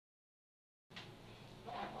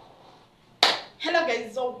Hello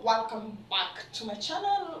guys, so welcome back to my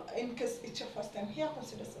channel. In case it's your first time here,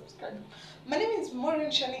 consider subscribing. My name is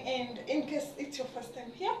Maureen Shani, and in case it's your first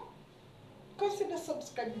time here, consider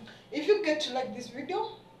subscribing. If you get to like this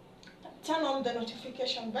video, turn on the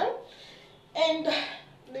notification bell and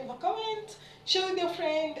leave a comment, share with your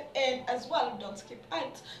friend, and as well don't skip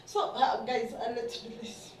ads. So guys, let's do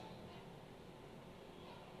this.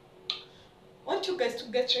 I want you guys to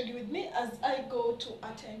get ready with me as I go to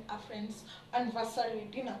attend a friend's anniversary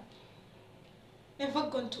dinner. Never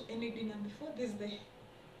gone to any dinner before. This is the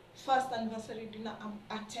first anniversary dinner I'm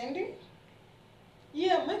attending.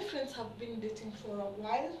 Yeah, my friends have been dating for a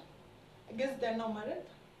while. I guess they're now married.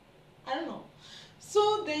 I don't know.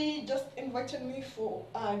 So they just invited me for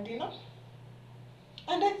dinner.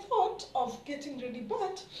 And I thought of getting ready,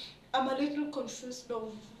 but I'm a little confused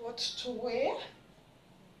of what to wear.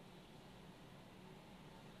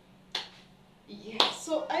 Yeah,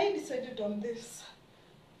 so I decided on this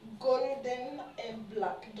golden and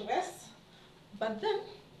black dress. But then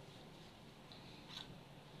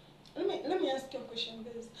let me ask you a question,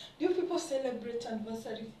 guys. Do you people celebrate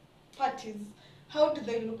anniversary parties? How do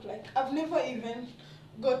they look like? I've never even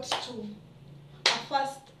got to a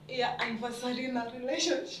first year anniversary in a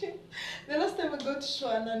relationship. The last time I got to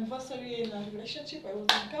an anniversary in a relationship, I was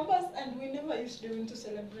on campus and we never used to even to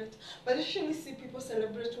celebrate. But I usually see people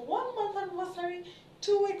celebrate 1 month anniversary,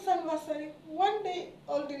 2 weeks anniversary, 1 day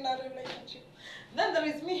old in a relationship. Then there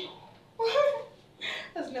is me.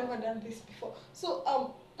 Has never done this before. So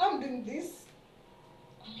I'm doing this.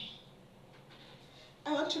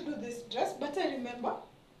 I want to do this dress, but I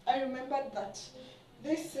remembered that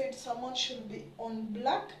they said someone should be on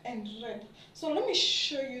black and red. So let me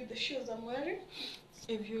show you the shoes I'm wearing.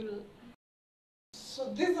 If you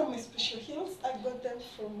So these are my special heels. I got them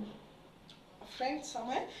from a friend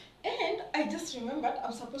somewhere, and I just remembered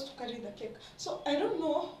I'm supposed to carry the cake. So I don't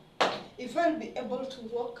know if I'll be able to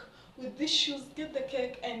walk with these shoes, get the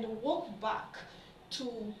cake, and walk back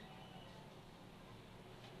to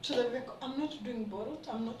the vehicle. I'm not doing Bolt,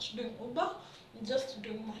 I'm not doing Uber, I'm just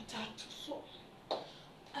doing my tattoo. So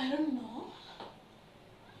I don't know,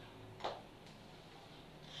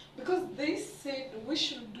 because they said we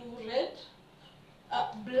should do red,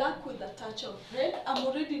 black with a touch of red. I'm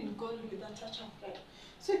already in gold with a touch of red,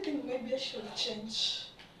 so I think maybe I should change.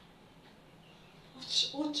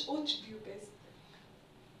 What do you guys think?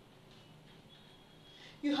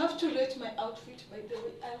 You have to rate my outfit, by the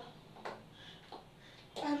way.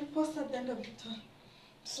 I'll post at the end of the time.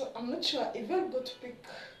 So I'm not sure if I'll go to pick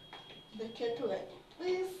the cake like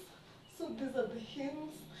this. So these are the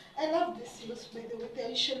heels. I love these heels, by the way. They're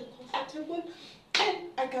usually comfortable and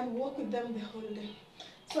I can walk with them the whole day.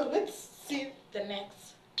 So let's see the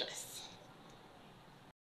next dress.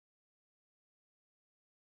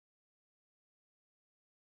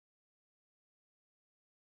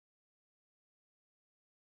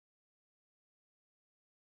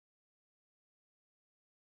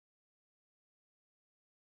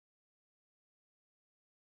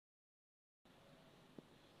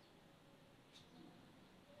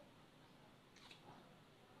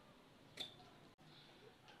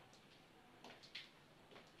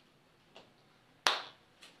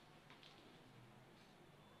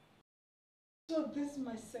 So this is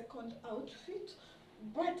my second outfit,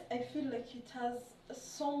 but I feel like it has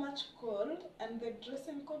so much gold, and the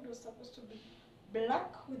dressing code was supposed to be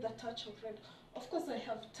black with a touch of red. Of course, I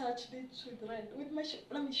have touched it with red. With my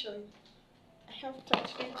let me show you. I have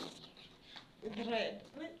touched it with red.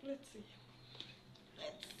 Let's see.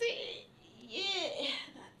 Let's see. Yeah,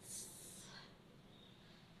 that's.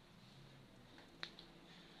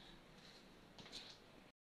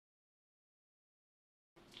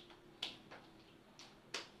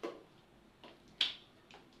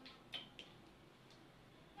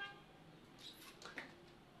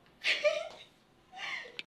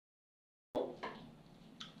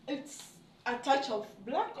 It's a touch of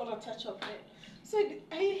black or a touch of red. So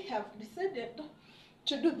I have decided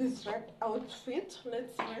to do this red outfit.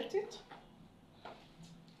 Let's rate it.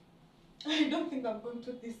 I don't think I'm going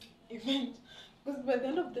to this event because by the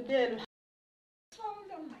end of the day